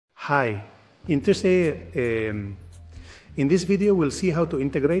Hi. In this video, we'll see how to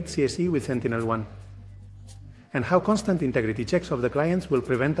integrate CSE with Sentinel One, and how constant integrity checks of the clients will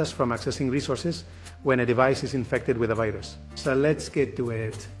prevent us from accessing resources when a device is infected with a virus. So let's get to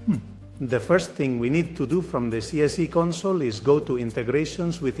it. The first thing we need to do from the CSE console is go to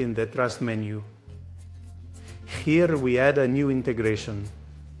Integrations within the Trust menu. Here we add a new integration.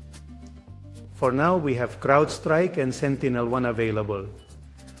 For now, we have CrowdStrike and Sentinel One available.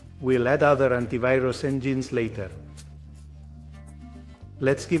 We'll add other antivirus engines later.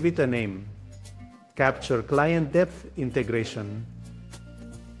 Let's give it a name. Capture Client Depth Integration.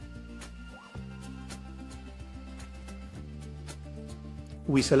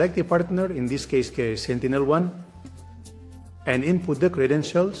 We select a partner, in this case Sentinel One, and input the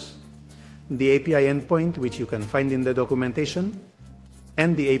credentials, the API endpoint, which you can find in the documentation,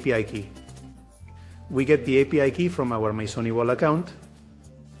 and the API key. We get the API key from our SonicWall account.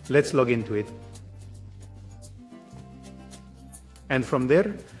 Let's log into it. And from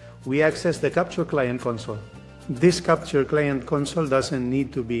there, we access the Capture Client console. This Capture Client console doesn't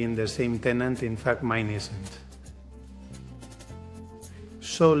need to be in the same tenant, in fact mine isn't.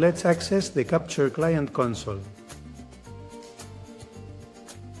 So let's access the Capture Client console.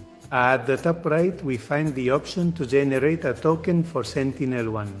 At the top right, we find the option to generate a token for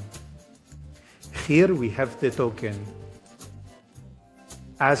Sentinel One. Here we have the token.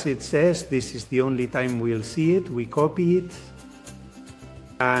 As it says, this is the only time we'll see it. We copy it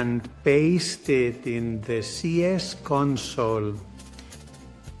and paste it in the CS console.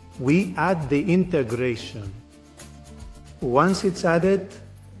 We add the integration. Once it's added,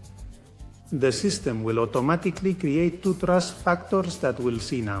 the system will automatically create two trust factors that we'll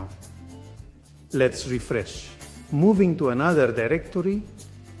see now. Let's refresh. Moving to another directory,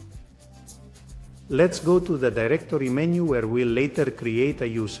 let's go to the directory menu where we'll later create a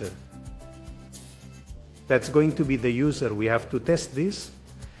user. That's going to be the user. We have to test this,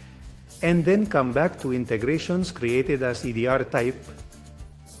 and then come back to integrations created as EDR type,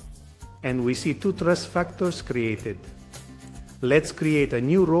 and we see two trust factors created. Let's create a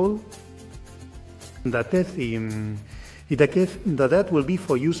new role that will be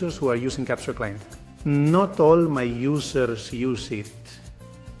for users who are using Capture Client. Not all my users use it,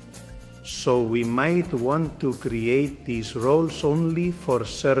 so we might want to create these roles only for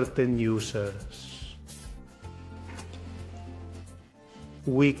certain users.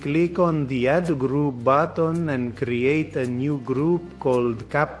 We click on the Add Group button and create a new group called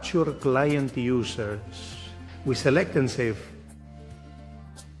Capture Client Users. We select and save.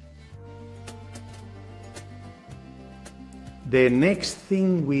 The next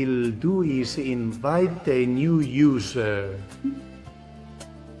thing we'll do is invite a new user.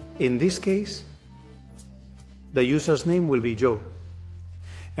 In this case, the user's name will be Joe,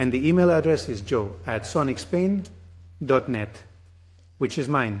 and the email address is joe@sonicspain.net, which is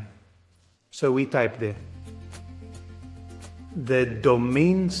mine. So we type there. The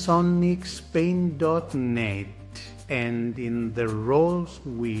domain sonicspain.net, and in the roles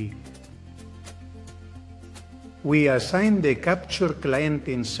we assign the Capture Client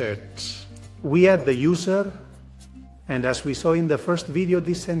inserts. We add the user, and as we saw in the first video,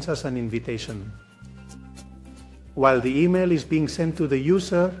 this sends us an invitation. While the email is being sent to the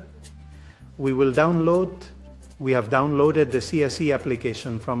user, we have downloaded the CSE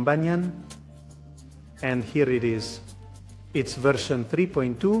application from Banyan, and here it is. It's version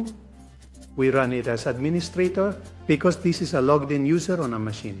 3.2. We run it as administrator because this is a logged in user on a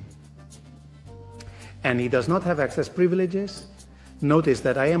machine, and he does not have access privileges. Notice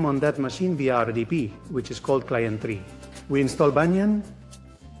that I am on that machine via RDP, which is called Client 3. We install Banyan.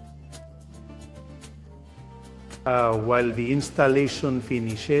 While the installation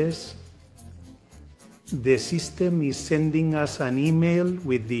finishes, the system is sending us an email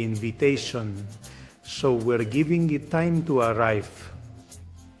with the invitation, so we're giving it time to arrive.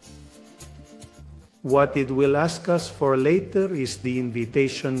 What it will ask us for later is the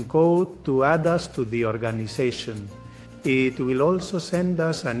invitation code to add us to the organization. It will also send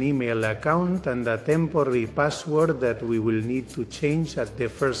us an email account and a temporary password that we will need to change at the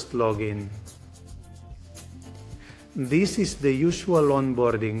first login. This is the usual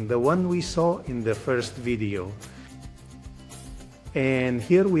onboarding, the one we saw in the first video. And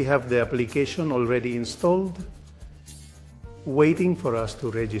here we have the application already installed, waiting for us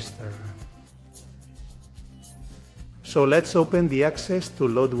to register. So let's open the access to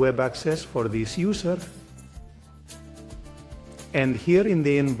load web access for this user. And here in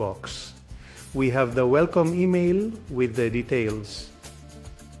the inbox, we have the welcome email with the details.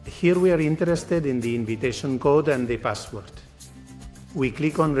 Here we are interested in the invitation code and the password. We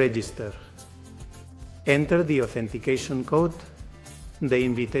click on Register. Enter the authentication code, the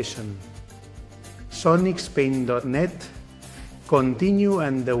invitation. SonicSpain.net. Continue,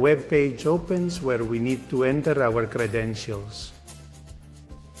 and the web page opens where we need to enter our credentials.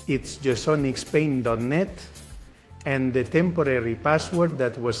 It's just SonicSpain.net and the temporary password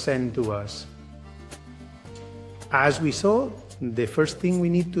that was sent to us. As we saw, the first thing we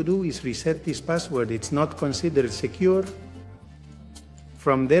need to do is reset this password. It's not considered secure.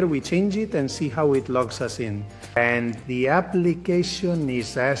 From there we change it and see how it logs us in. And the application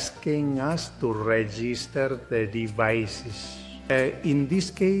is asking us to register the devices. In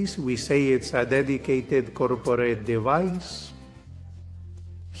this case, we say it's a dedicated corporate device.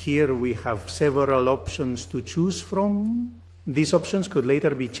 Here we have several options to choose from. These options could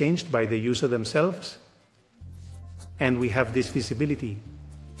later be changed by the user themselves. And we have this visibility.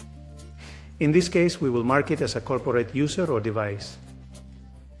 In this case, we will mark it as a corporate user or device.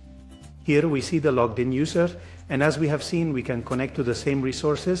 Here we see the logged in user, and as we have seen, we can connect to the same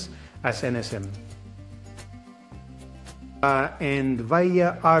resources as NSM. And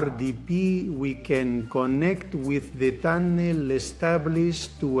via RDP, we can connect with the tunnel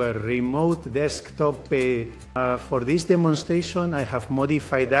established to a remote desktop. For this demonstration, I have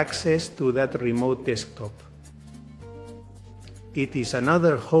modified access to that remote desktop. It is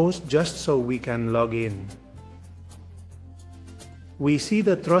another host just so we can log in. We see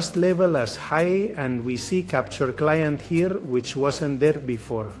the trust level as high, and we see Capture Client here, which wasn't there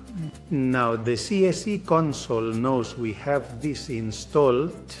before. Now the CSE console knows we have this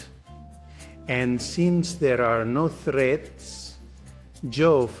installed, and since there are no threats,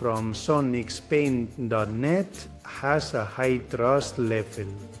 Joe from SonicSpain.net has a high trust level.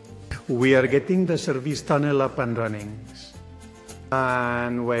 We are getting the service tunnel up and running.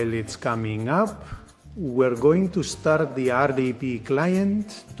 And while it's coming up, we're going to start the RDP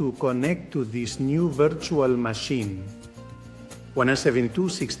client to connect to this new virtual machine.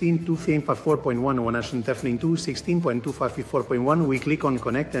 172.16.2.4.1, 172.16.254.1. We click on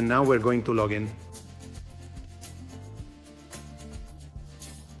connect, and now we're going to log in.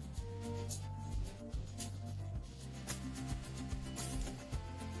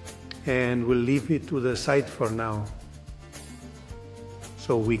 And we'll leave it to the side for now,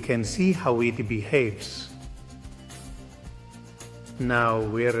 so we can see how it behaves. Now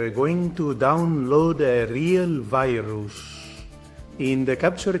we're going to download a real virus. In the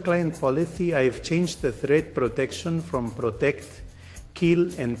Capture Client policy, I've changed the threat protection from protect,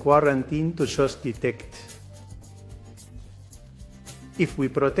 kill, and quarantine to just detect. If we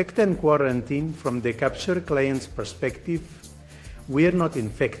protect and quarantine from the Capture Client's perspective, we're not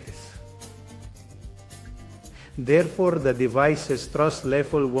infected. Therefore, the device's trust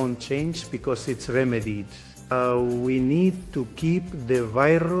level won't change because it's remedied. We need to keep the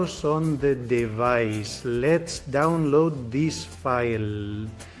virus on the device. Let's download this file.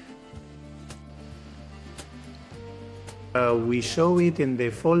 We show it in the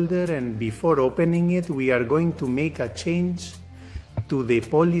folder, and before opening it, we are going to make a change to the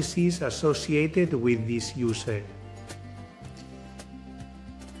policies associated with this user.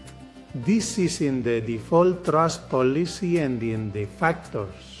 This is in the default trust policy and in the factors.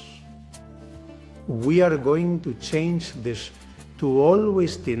 We are going to change this to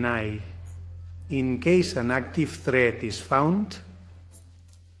always deny in case an active threat is found.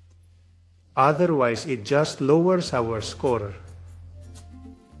 Otherwise, it just lowers our score.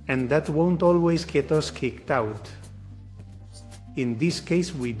 And that won't always get us kicked out. In this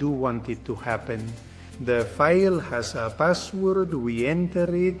case, we do want it to happen. The file has a password, we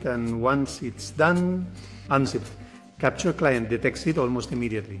enter it, and once it's done, unzip. Capture Client detects it almost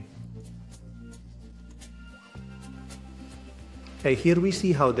immediately. Here we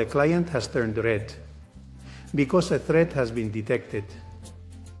see how the client has turned red, because a threat has been detected.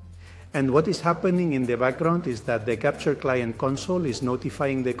 And what is happening in the background is that the Capture Client console is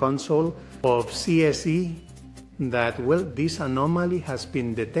notifying the console of CSE that, well, this anomaly has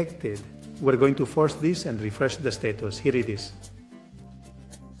been detected. We're going to force this and refresh the status. Here it is.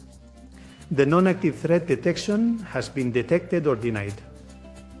 The non-active threat detection has been detected or denied.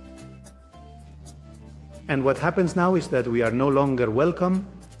 And what happens now is that we are no longer welcome,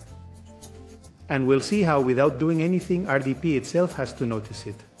 and we'll see how, without doing anything, RDP itself has to notice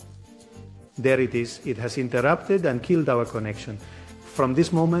it. There it is. It has interrupted and killed our connection. From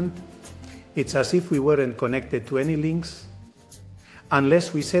this moment, it's as if we weren't connected to any links,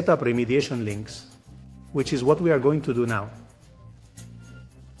 unless we set up remediation links, which is what we are going to do now.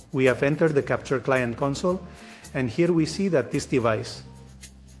 We have entered the Capture Client console, and here we see that this device,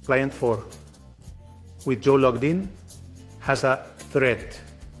 Client 4, with Joe logged in, has a threat.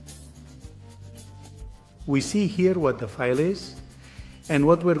 We see here what the file is, and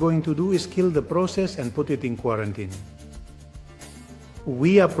what we're going to do is kill the process and put it in quarantine.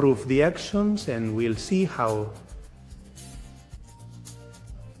 We approve the actions, and we'll see how,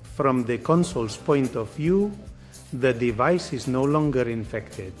 from the console's point of view, the device is no longer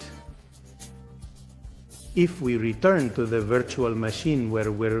infected. If we return to the virtual machine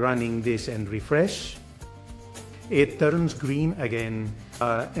where we're running this and refresh, it turns green again.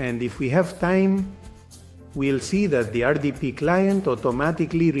 And if we have time, we'll see that the RDP client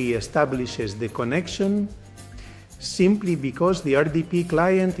automatically reestablishes the connection simply because the RDP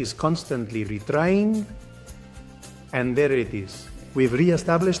client is constantly retrying, and there it is. We've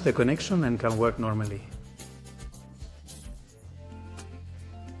reestablished the connection and can work normally.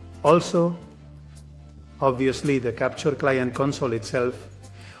 Also, obviously, the Capture Client console itself,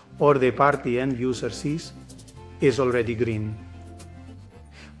 or the part the end user sees, is already green.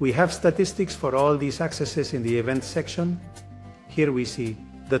 We have statistics for all these accesses in the events section. Here we see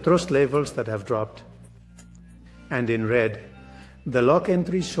the trust levels that have dropped, and in red, the log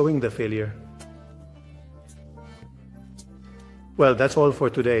entries showing the failure. Well, that's all for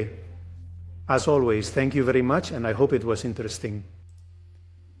today. As always, thank you very much, and I hope it was interesting.